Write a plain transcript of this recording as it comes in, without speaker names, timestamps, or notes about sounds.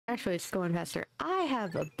Actually, it's going faster. I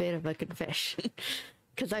have a bit of a confession.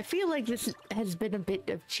 Because I feel like this has been a bit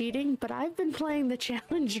of cheating, but I've been playing the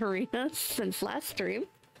challenge arena since last stream.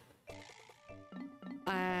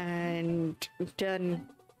 And done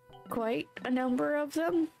quite a number of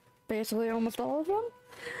them. Basically almost all of them.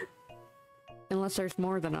 Unless there's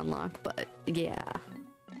more than unlock, but yeah.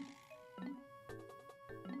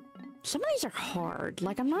 Some of these are hard.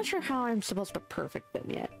 Like, I'm not sure how I'm supposed to perfect them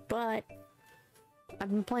yet, but I've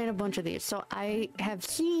been playing a bunch of these. So I have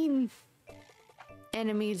seen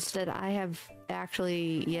enemies that I have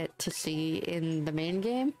actually yet to see in the main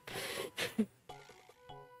game.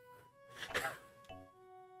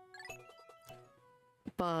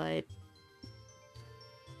 But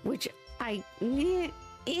which I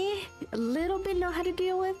a little bit know how to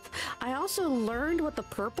deal with. I also learned what the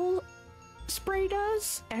purple spray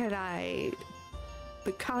does, and I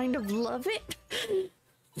kind of love it.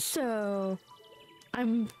 So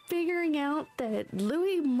I'm figuring out that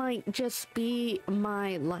Louis might just be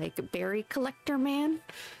my, like, berry collector man.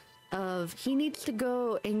 He needs to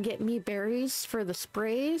go and get me berries for the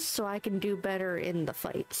sprays so I can do better in the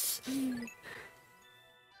fights.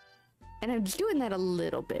 And I was doing that a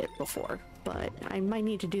little bit before, but I might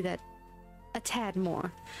need to do that a tad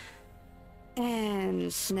more. And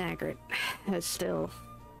Snagrit has still...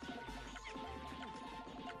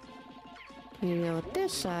 You deal with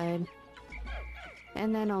this side.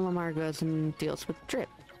 And then Olimar goes and deals with Drip.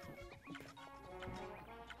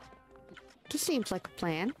 This seems like a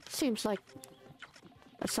plan. Seems like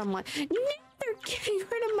a somewhat... No, they're getting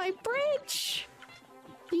rid of my bridge!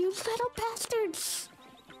 You little bastards!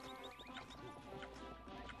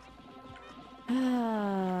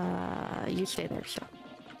 You stay there, so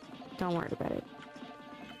don't worry about it.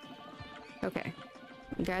 Okay.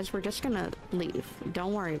 Guys, we're just gonna leave.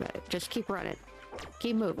 Don't worry about it. Just keep running.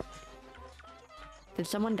 Keep moving. Did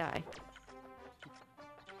someone die?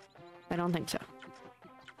 I don't think so.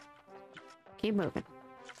 Keep moving.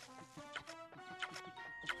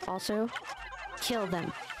 Also, kill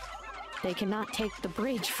them. They cannot take the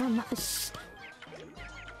bridge from us.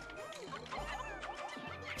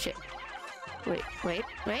 Shit. Wait. Not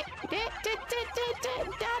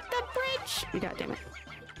the bridge! God damn it.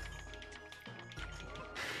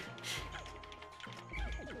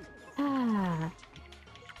 Ah.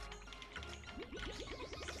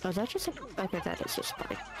 Oh, is that just a... Okay, that is just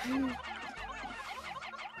funny.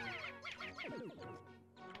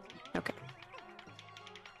 Okay.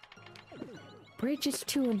 Bridge is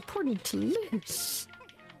too important to lose.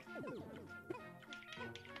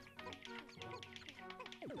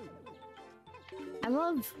 I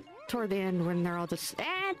love toward the end when they're all just... We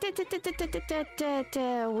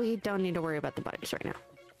don't need to worry about the bodies right now.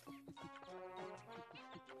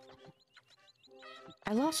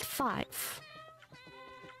 I lost 5.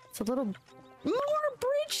 It's a little... More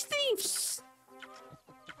bridge thieves!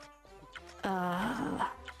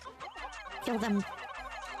 Kill them.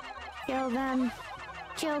 Kill them.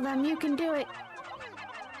 Kill them, you can do it!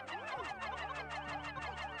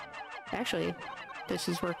 Actually, this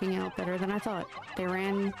is working out better than I thought. They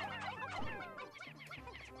ran...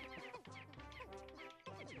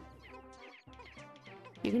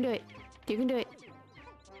 You can do it. You can do it.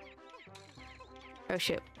 Oh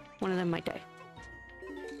shit. One of them might die.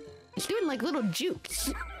 It's doing like little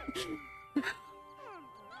jukes.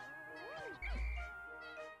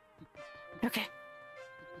 Okay.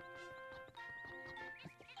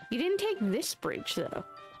 You didn't take this bridge though.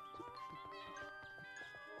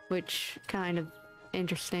 Which kind of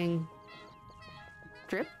interesting.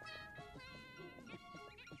 Drip?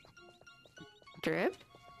 Drip?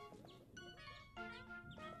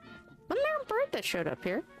 Wasn't there a bird that showed up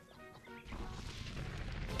here?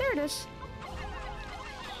 There it is.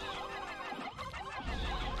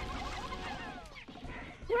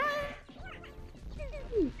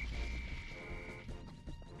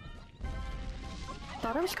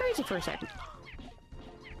 Thought I was crazy for a second.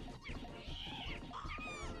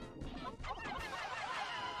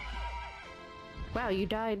 Wow, you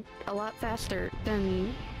died a lot faster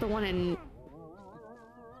than the one in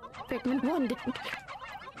Pikmin 1 did.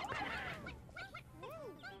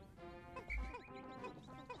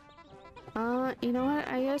 You know what?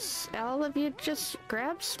 I guess all of you just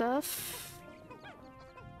grab stuff.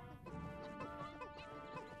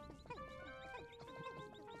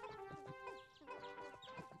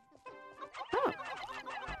 Oh.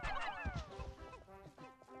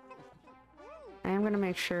 I am gonna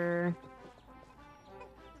make sure...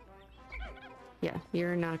 Yeah,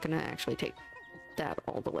 you're not gonna actually take that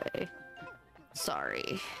all the way.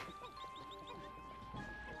 Sorry.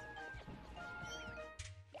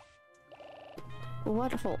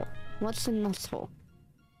 What hole? What's in this hole?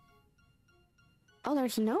 Oh,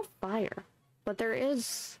 there's no fire. But there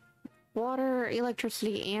is water,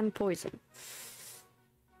 electricity, and poison.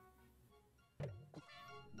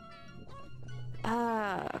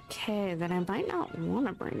 Okay, then I might not want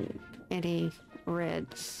to bring any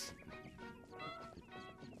reds.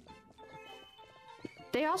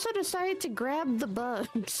 They also decided to grab the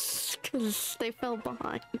bugs because they fell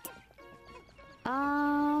behind.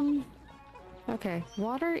 Okay,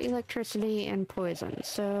 water, electricity, and poison.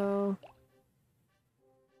 So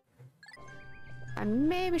I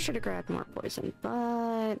maybe should have grabbed more poison,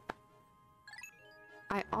 but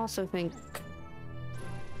I also think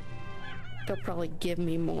they'll probably give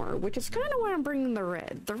me more, which is kind of why I'm bringing the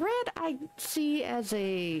red. The red I see as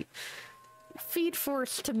a feed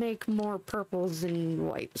force to make more purples and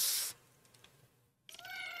whites.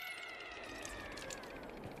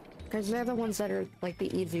 Because they're the ones that are, like,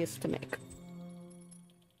 the easiest to make.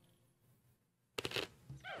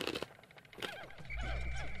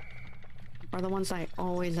 Are the ones I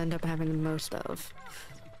always end up having the most of.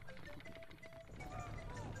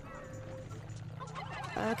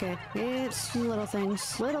 Okay, it's little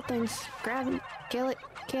things. Little things. Grab them. Kill it.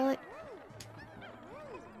 Kill it.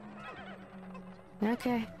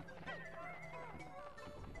 Okay.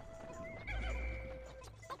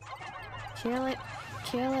 Kill it.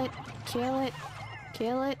 Kill it. Kill it.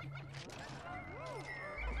 Kill it.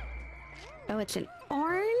 Oh, it's an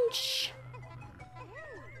orange?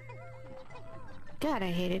 God,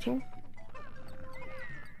 I hate it here.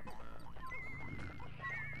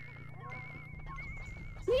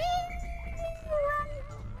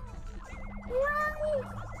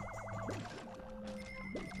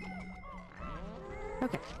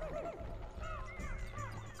 Okay.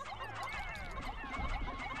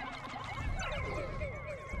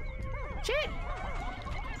 Shit!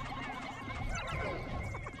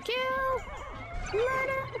 Kill!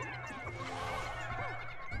 Murder!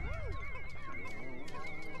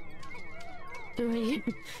 Three.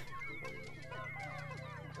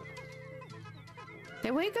 They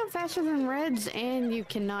wake up faster than reds, and you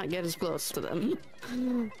cannot get as close to them.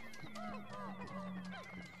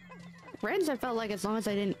 Reds, I felt like as long as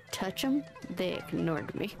I didn't touch them, they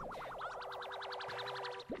ignored me.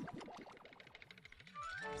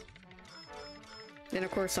 And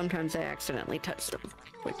of course, sometimes I accidentally touched them,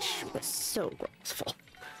 which was so graceful.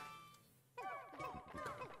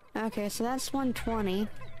 Okay, so that's 120.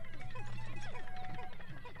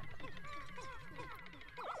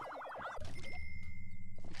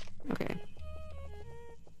 Okay.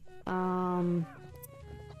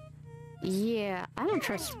 Yeah, I don't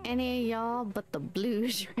trust any of y'all but the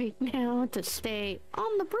blues right now to stay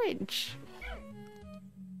on the bridge.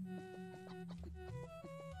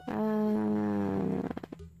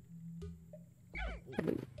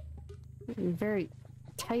 Very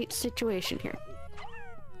tight situation here.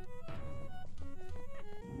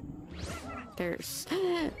 There's...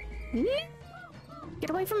 Get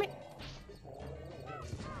away from me!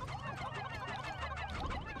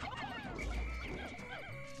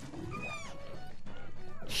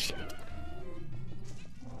 Shit.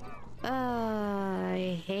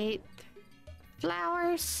 I hate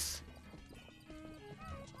flowers.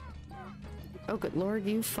 Oh, good lord,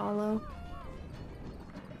 you follow.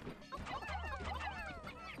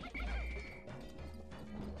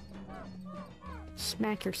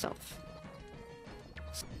 Smack yourself.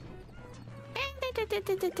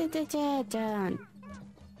 Done.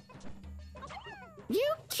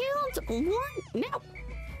 You killed one? No.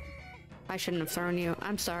 I shouldn't have thrown you.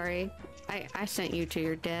 I'm sorry. I sent you to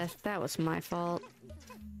your death. That was my fault.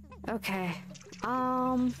 Okay.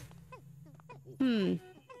 I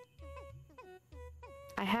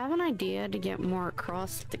have an idea to get more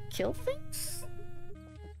across to kill things.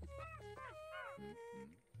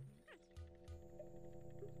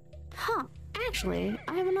 Huh. Actually,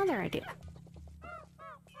 I have another idea.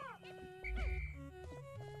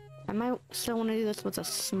 I might still want to do this with a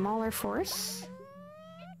smaller force.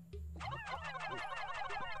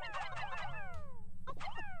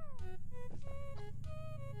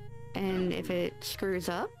 And if it screws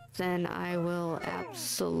up, then I will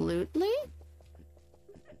absolutely...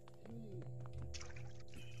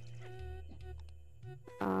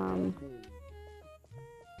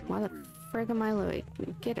 Why the frig am I Louis?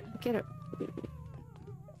 Get it, get it.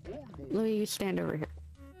 Louis, you stand over here.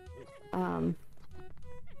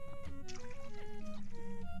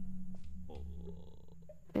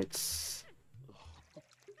 It's...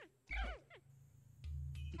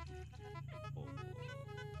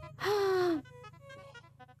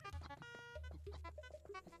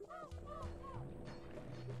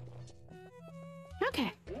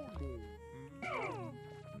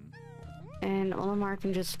 And Olimar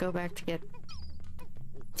can just go back to get...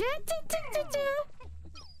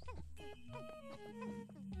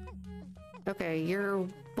 Okay, you're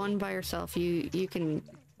one by yourself. You can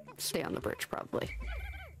stay on the bridge, probably.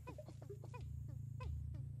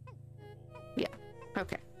 Yeah,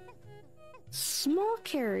 okay. Small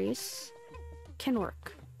carries can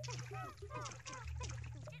work.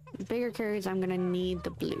 Bigger carries, I'm gonna need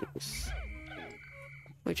the blues.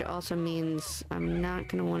 Which also means I'm not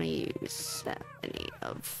gonna want to use that many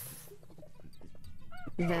of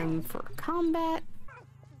them for combat.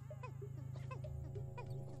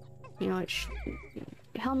 You know what?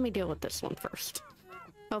 Help me deal with this one first.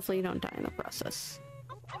 Hopefully you don't die in the process.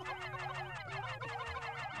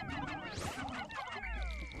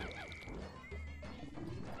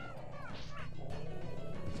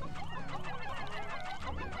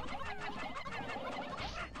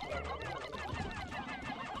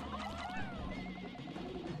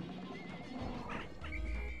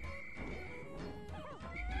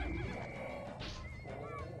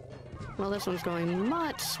 Well, this one's going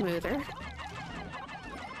much smoother.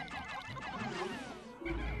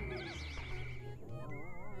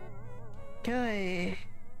 Okay.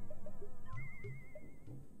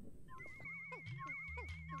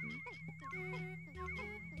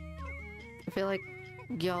 I feel like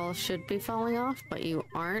y'all should be falling off, but you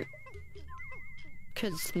aren't.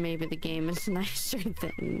 Because maybe the game is nicer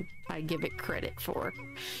than I give it credit for.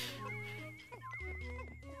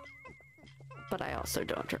 But I also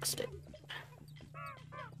don't trust it.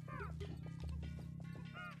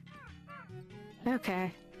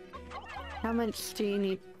 Okay. How much do you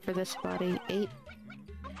need for this body? 8?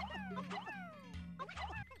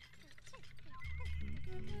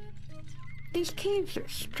 These caves are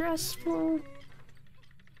stressful.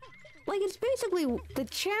 Like, it's basically, the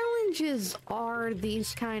challenges are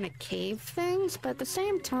these kind of cave things, but at the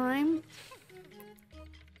same time,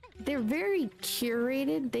 they're very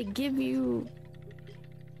curated. They give you...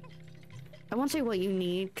 I won't say what you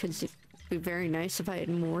need, because it'd be very nice if I had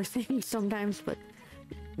more things sometimes, but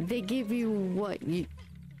they give you what you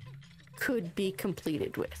could be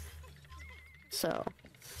completed with. So,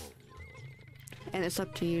 and it's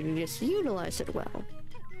up to you to just utilize it well.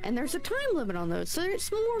 And there's a time limit on those, so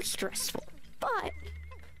it's more stressful. But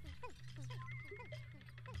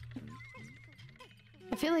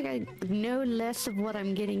I feel like I know less of what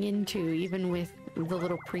I'm getting into, even with the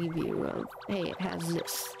little preview of, hey, it has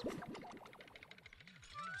this.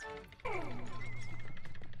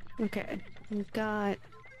 Okay, we've got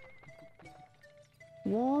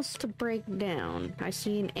walls to break down. I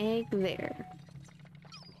see an egg there.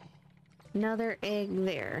 Another egg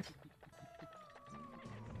there.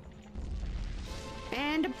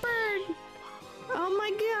 And a bird! Oh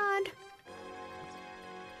my god!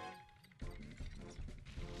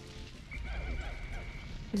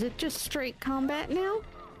 Is it just straight combat now?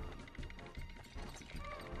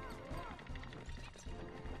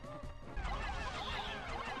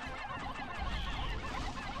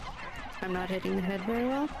 I'm not hitting the head very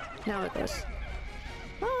well. Now it goes.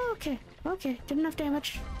 Oh, okay. Okay, did enough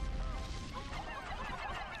damage.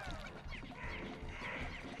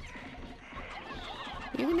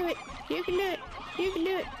 You can do it! You can do it! You can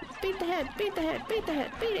do it! Beat the head! Beat the head! Beat the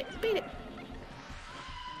head! Beat it! Beat it!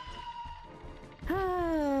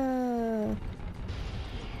 Ah.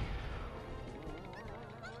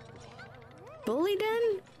 Bully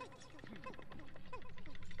den?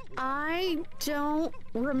 I don't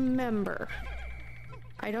remember.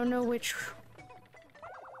 I don't know which...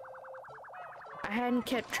 I hadn't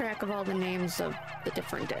kept track of all the names of the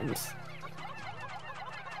different dens.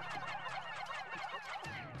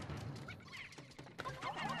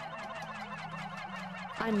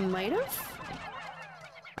 I might have.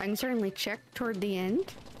 I can certainly check toward the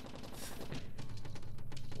end.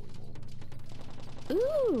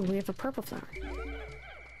 Ooh, we have a purple flower.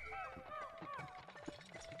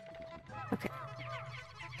 Okay.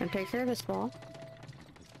 Gonna take care of this wall.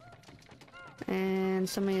 And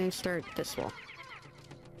somebody start this wall.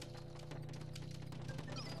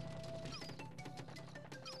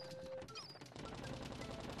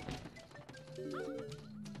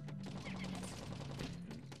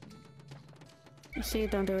 See,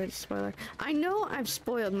 don't do it, spoiler. I know I've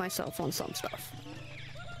spoiled myself on some stuff.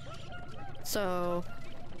 So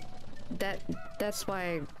that's why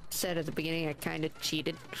I said at the beginning I kind of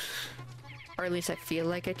cheated. Or at least I feel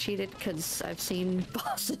like I cheated, because I've seen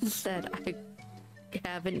bosses that I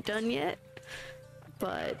haven't done yet.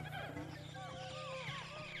 But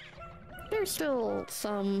there's still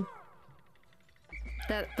some...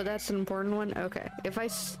 But that's an important one? Okay. If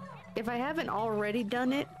I haven't already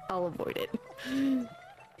done it, I'll avoid it.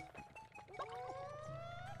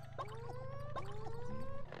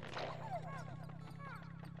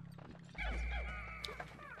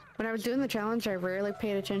 When I was doing the challenge, I rarely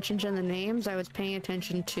paid attention to the names. I was paying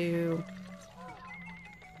attention to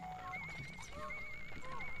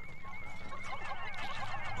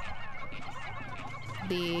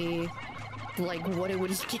the, like, what it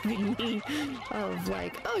was giving me of,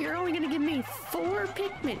 like, oh, you're only gonna give me 4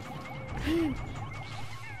 Pikmin.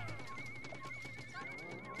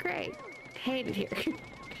 Great. Hate it here.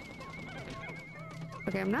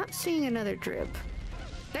 Okay, I'm not seeing another drip.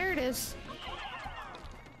 There it is.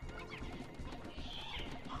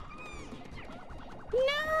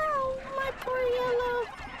 No, my poor yellow.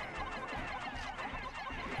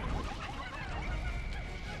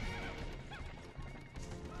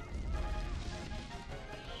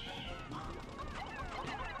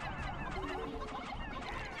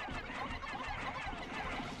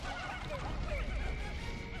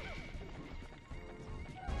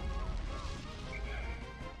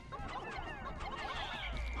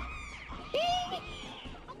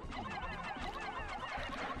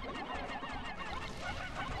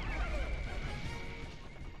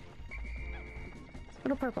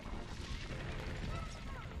 Little purple.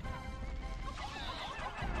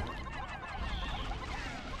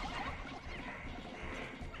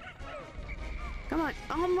 Come on,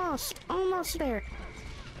 almost there.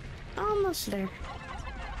 Almost there.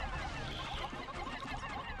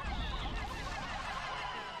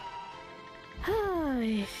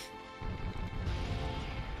 Hi.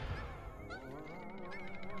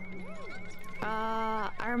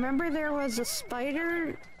 I remember there was a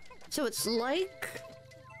spider, so it's like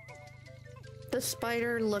the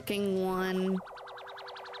spider looking one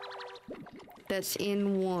that's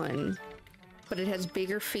in 1, but it has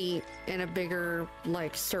bigger feet and a bigger,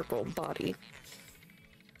 like, circle body.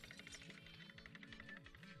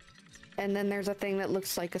 And then there's a thing that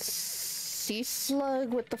looks like a sea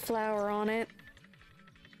slug with the flower on it.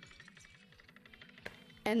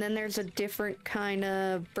 And then there's a different kind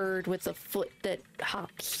of bird with a foot that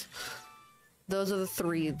hops. Those are the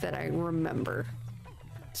 3 that I remember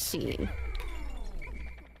seeing.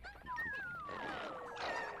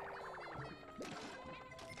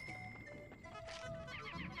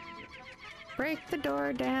 Break the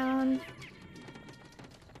door down.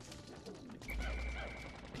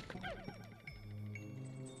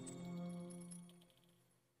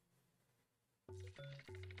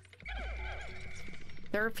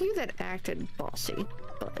 There are a few that acted bossy,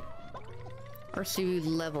 but... or few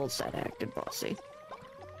levels that acted bossy.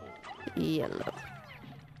 Yellow.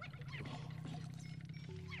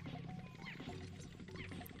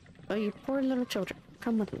 Oh, you poor little children.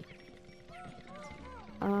 Come with me.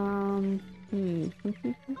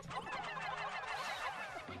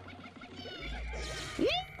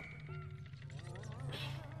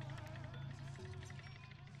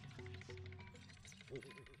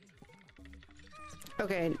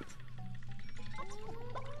 Okay.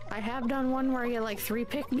 I have done one where you get like 3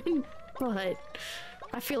 Pikmin, but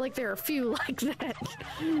I feel like there are a few like that.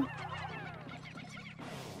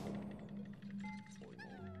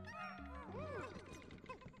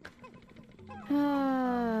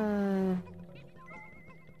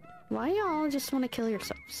 Why y'all just want to kill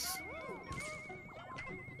yourselves?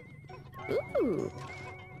 Ooh.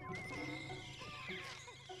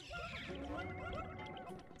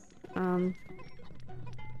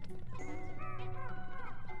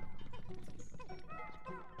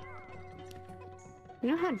 You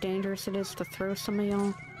know how dangerous it is to throw some of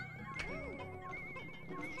y'all?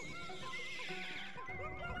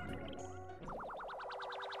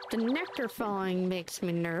 The nectar falling makes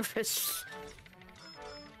me nervous.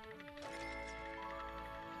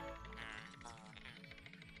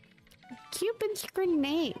 Cupid's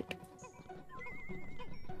grenade.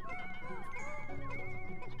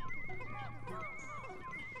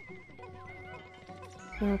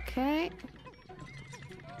 Okay.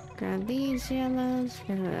 Grab these yellows.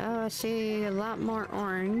 Oh, I see a lot more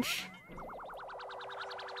orange.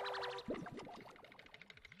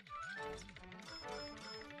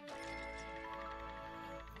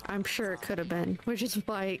 I'm sure it could have been, which is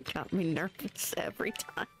why it got me nervous every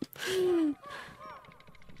time.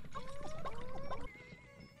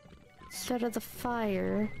 Instead of the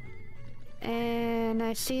fire. And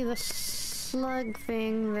I see the slug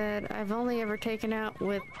thing that I've only ever taken out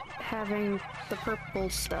with having the purple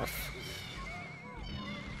stuff.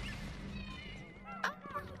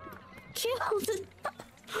 Killed it!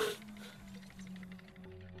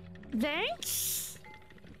 Thanks?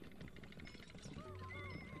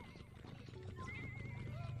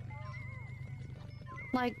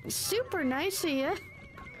 Like, super nice of you.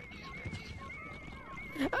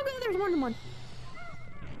 Okay, there's more than one.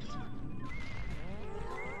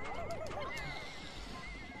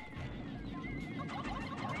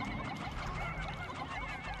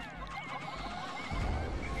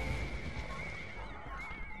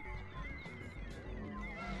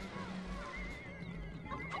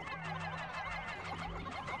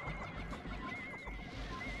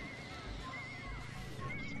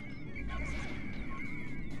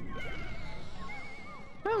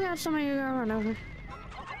 got somebody you gotta run over.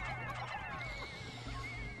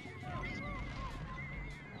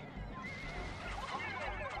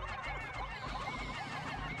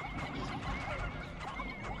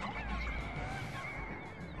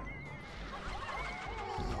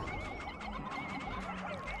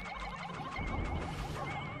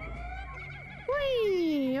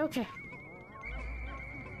 Whee! Okay.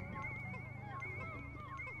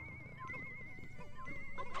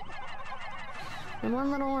 And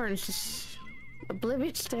one little orange just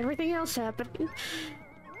oblivious to everything else happening.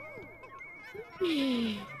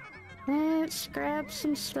 Let's grab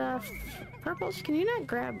some stuff. Purples, can you not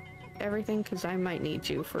grab everything? Because I might need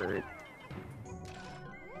you for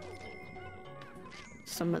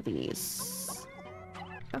some of these.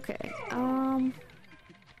 Okay,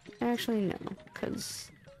 actually no,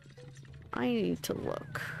 because I need to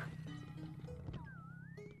look.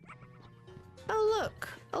 Oh look!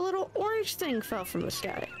 A little orange thing fell from the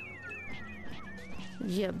sky.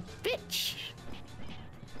 Ya bitch!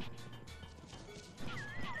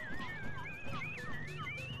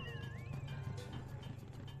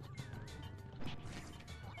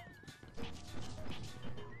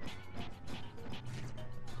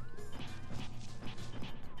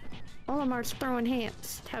 Olimar's throwing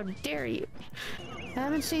hands. How dare you? I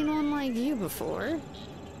haven't seen one like you before.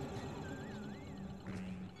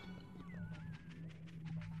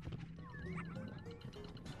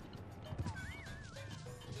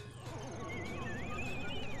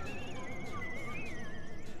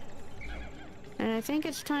 And I think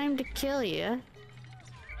it's time to kill you.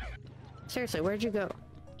 Seriously, where'd you go?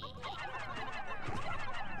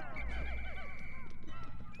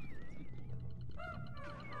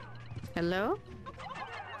 Hello?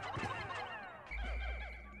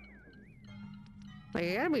 Like,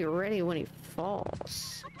 you gotta be ready when he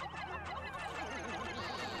falls.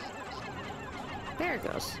 There it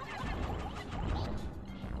goes.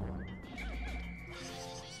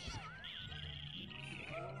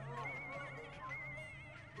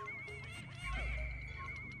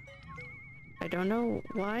 I don't know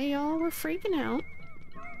why y'all were freaking out.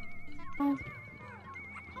 Oh.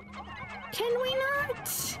 Can we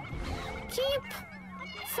not keep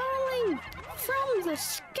falling from the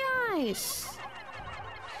skies?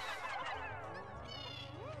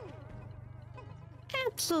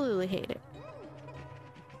 Absolutely hate it.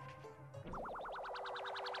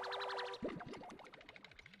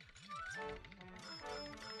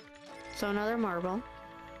 So another marble.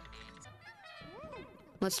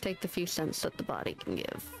 Let's take the few cents that the body can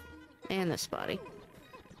give. And this body.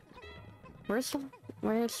 Where's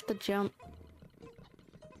the jump?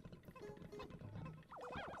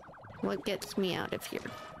 What gets me out of here?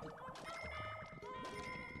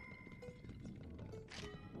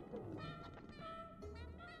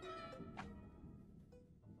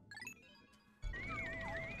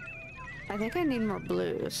 I think I need more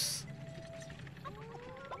blues.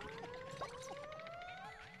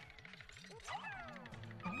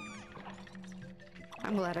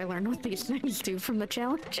 I'm glad I learned what these things do from the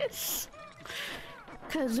challenges.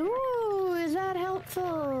 'Cause, ooh, is that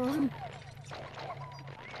helpful?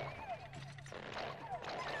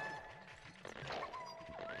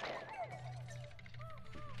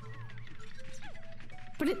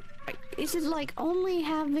 But is it like only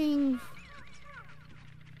having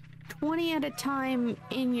 20 at a time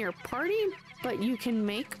in your party, but you can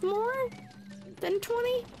make more than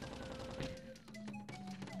 20?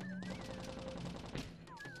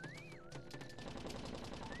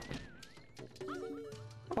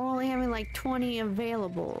 Only having like 20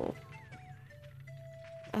 available.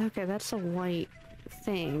 Okay, that's a white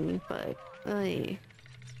thing, but okay.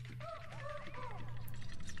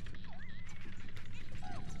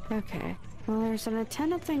 Well, there's an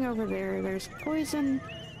antenna thing over there. There's poison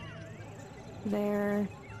there.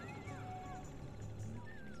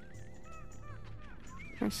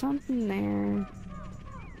 There's something there.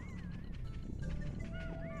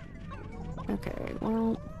 Okay,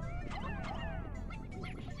 well,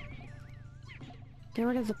 get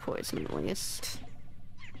rid of the poison at least.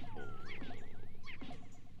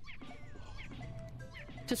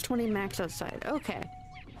 Just 20 max outside. Okay.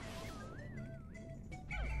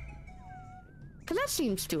 Cause that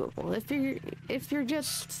seems doable. If you're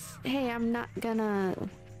just, hey, I'm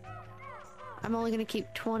only gonna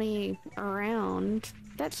keep 20 around,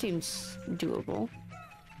 that seems doable.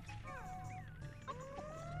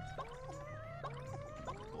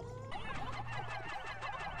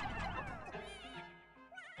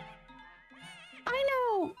 I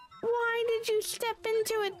know! Why did you step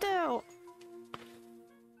into it though?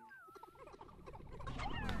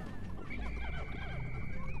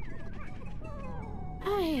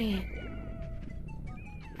 Hey.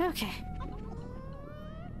 Okay.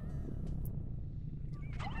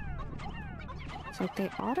 It's like they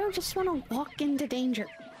auto just want to walk into danger.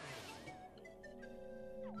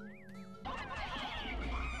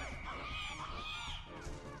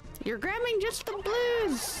 You're grabbing just the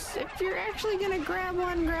blues! If you're actually gonna grab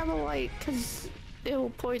one, grab a white, because it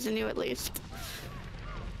will poison you at least.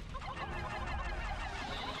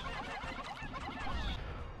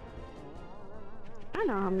 I don't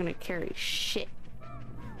know how I'm gonna carry shit.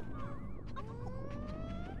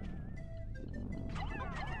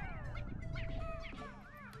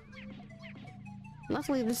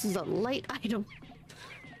 Luckily, this is a light item.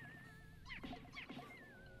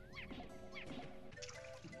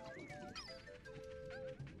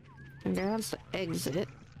 And there's the exit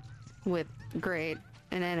with great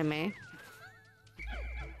an enemy.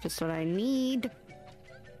 Just what I need.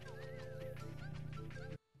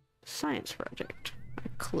 Science project. A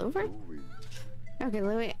clover? Okay,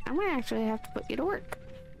 Louie, I'm gonna actually have to put you to work.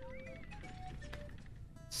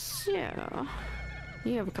 So,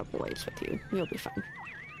 you have a couple ways with you. You'll be fine.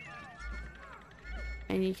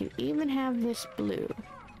 And you can even have this blue.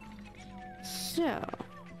 So,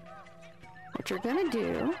 what you're gonna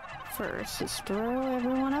do first is throw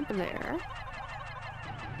everyone up there.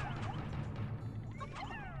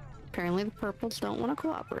 Apparently the purples don't want to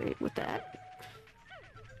cooperate with that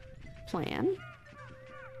plan.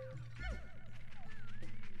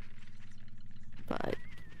 But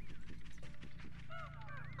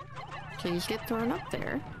please get thrown up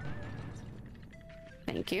there.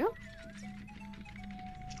 Thank you.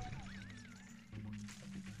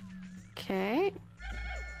 Okay.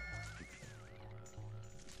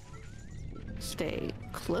 Stay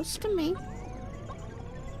close to me.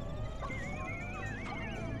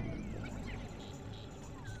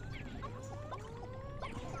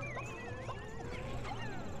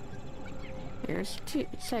 Here's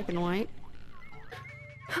second white.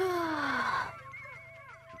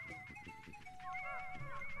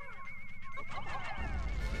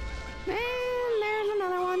 And there's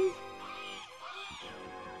another one.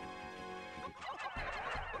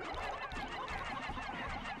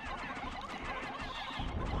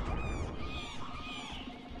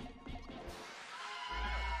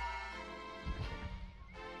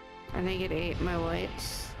 I think it ate my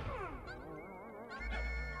whites.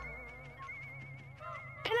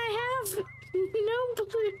 And I have no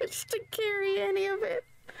blues to carry any of it.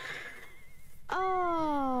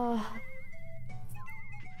 Oh.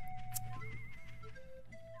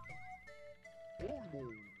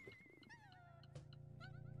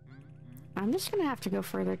 I'm just gonna have to go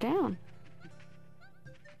further down.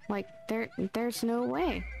 Like, there's no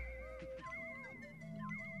way.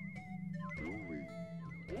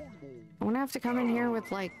 I'm gonna have to come in here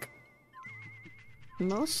with, like,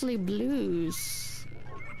 mostly blues.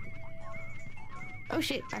 Oh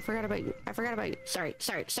shit, I forgot about you. I forgot about you. Sorry.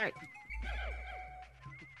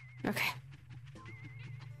 Okay.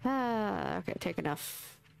 Okay, take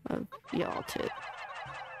enough of y'all to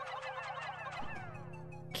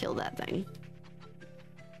kill that thing.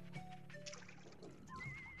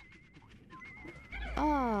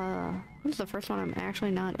 This is the first one I'm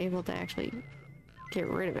actually not able to actually get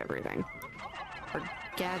rid of everything. Or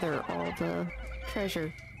gather all the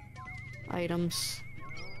treasure items.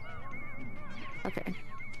 Okay.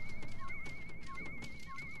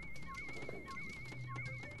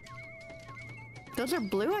 Those are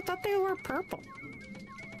blue? I thought they were purple.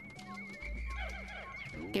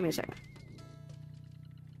 Give me a second.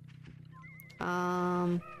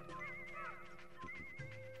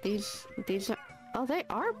 These are... Oh, they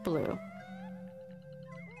are blue.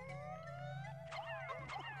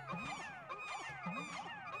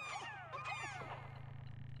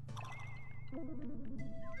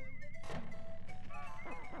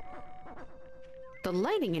 The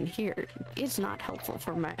lighting in here is not helpful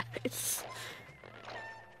for my eyes.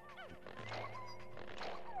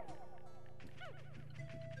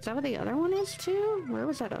 Is that what the other one is too? Where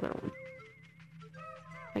was that other one?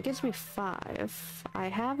 That gives me 5. I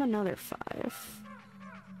have another 5.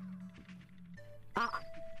 Ah!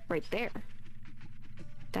 Right there.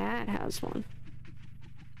 That has one.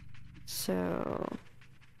 So...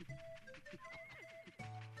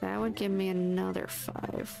 that would give me another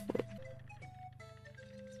 5.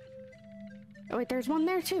 Oh wait, there's one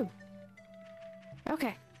there too.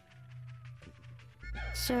 Okay.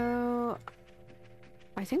 So...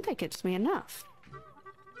 I think that gets me enough.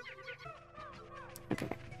 Okay.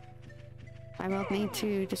 I will need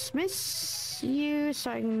to dismiss you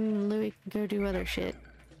so Louis can go do other shit.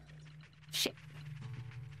 Shit.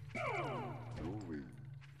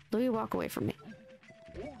 Louis, walk away from me.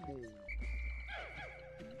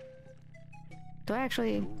 Do I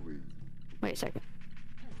actually... Wait a second.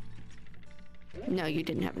 No, you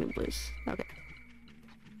didn't have any blues. Okay.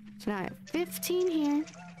 So now I have 15 here.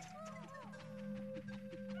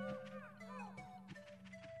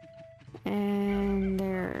 And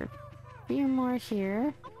there are a few more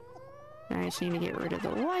here. I just need to get rid of the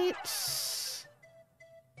whites.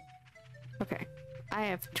 Okay. I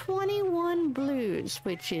have 21 blues,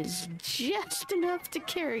 which is just enough to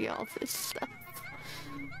carry all this stuff.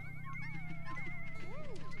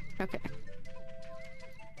 Okay.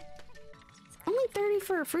 Only 30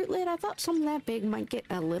 for a fruit lid? I thought something that big might get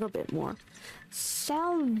a little bit more.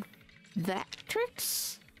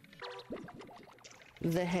 Salvatrix?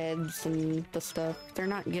 The heads and the stuff. They're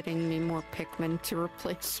not getting me more Pikmin to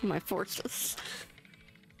replace my forces.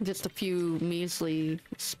 Just a few measly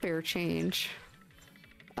spare change.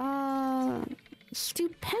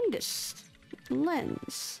 Stupendous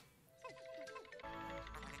lens.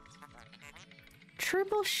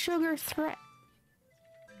 Triple sugar threat.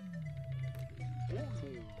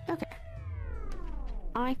 Okay.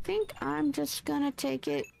 I think I'm just gonna take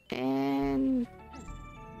it and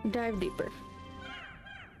dive deeper.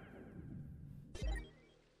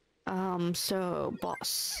 So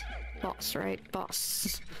boss. Boss, right?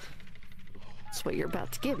 Boss. That's what you're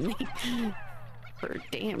about to give me. For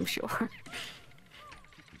damn sure.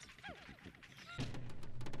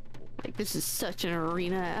 Like, this is such an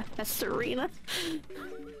arena-ass arena.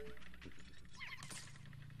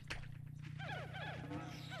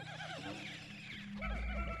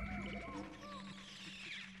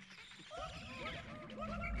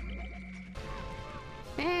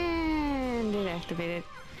 And it activated.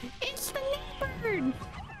 It's the leopard!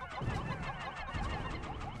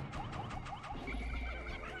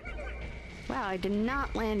 Wow, I did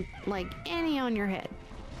not land, like, any on your head.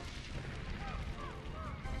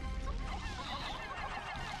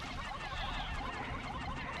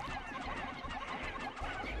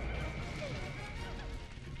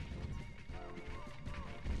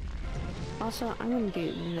 Also, I'm gonna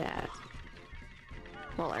do that.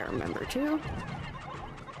 Well, I remember to.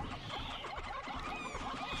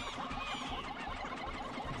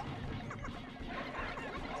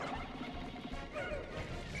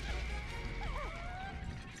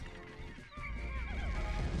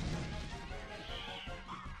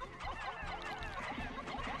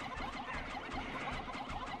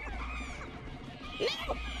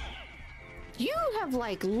 You have,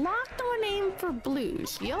 like, locked on aim for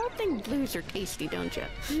blues. Y'all think blues are tasty, don't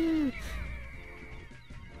you?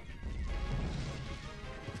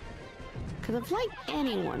 Because if, like,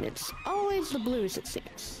 anyone, it's always the blues, it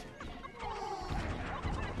seems.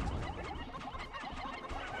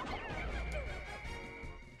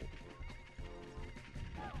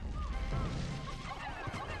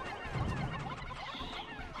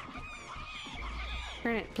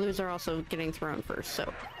 Granted, blues are also getting thrown first,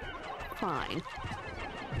 so... fine.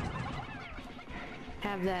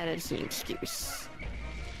 Have that as an excuse.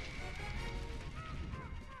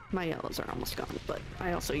 My yellows are almost gone, but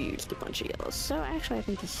I also used a bunch of yellows, so actually I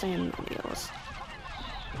think the same amount of yellows.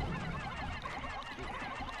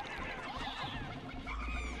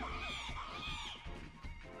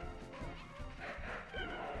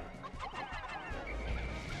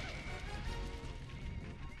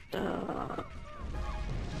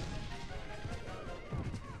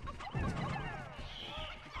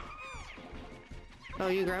 Oh,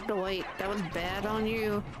 you grabbed a white. That was bad on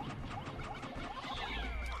you.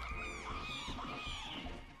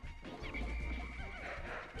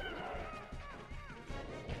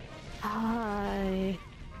 Hi.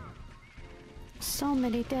 So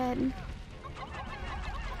many dead.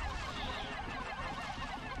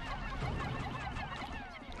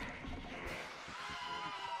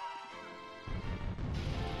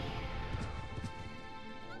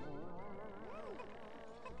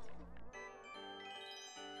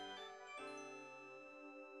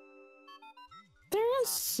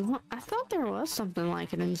 I thought there was something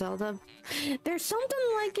like it in Zelda. There's something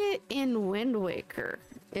like it in Wind Waker,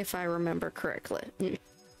 if I remember correctly.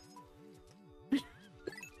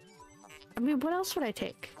 I mean, what else would I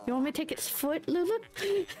take? You want me to take its foot, Lulu?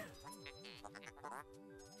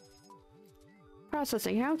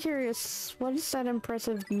 Processing. How curious. What is that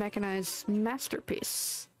impressive mechanized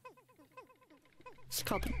masterpiece? It's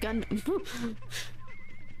called a Gundam.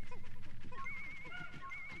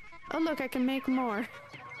 Oh look, I can make more.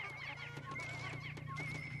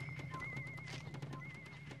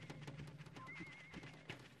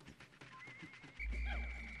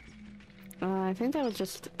 I think that was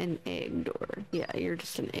just an egg door. Yeah, you're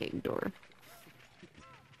just an egg door.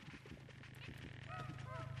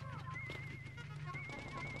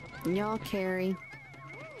 Y'all carry.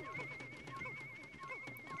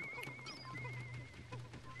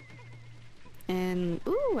 And,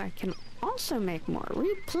 ooh, I can also make more.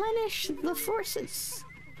 Replenish the forces.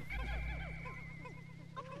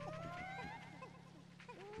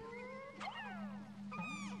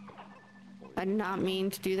 I did not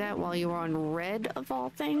mean to do that while you were on red of all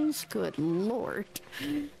things. Good lord.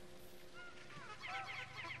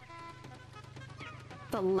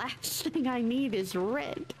 The last thing I need is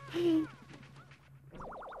red.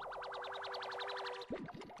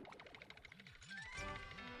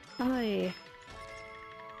 Aye.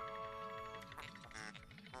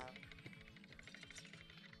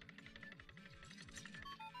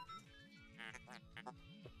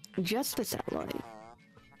 Justice alloy.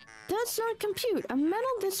 Does not compute. A metal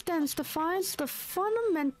this dense defies the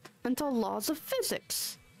fundamental laws of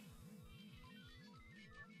physics.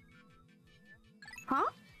 Huh?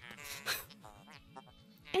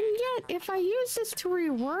 And yet, if I use this to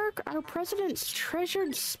rework our president's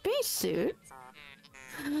treasured spacesuit...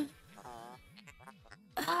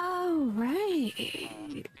 Oh,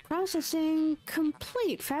 right. Processing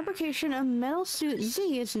complete. Fabrication of metal suit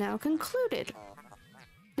Z is now concluded.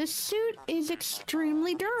 The suit is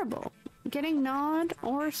extremely durable. Getting gnawed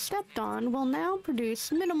or stepped on will now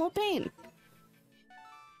produce minimal pain.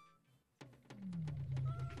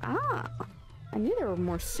 Ah, I knew there were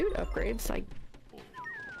more suit upgrades, like...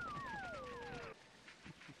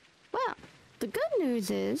 Well, the good news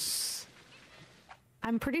is...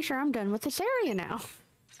 I'm pretty sure I'm done with this area now.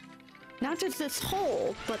 Not just this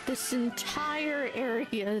hole, but this entire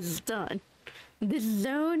area is done. This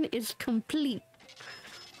zone is complete.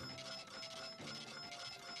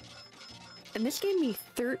 And this gave me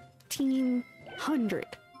 1,300.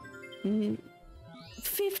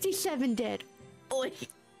 57 dead. Oy,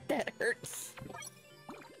 that hurts.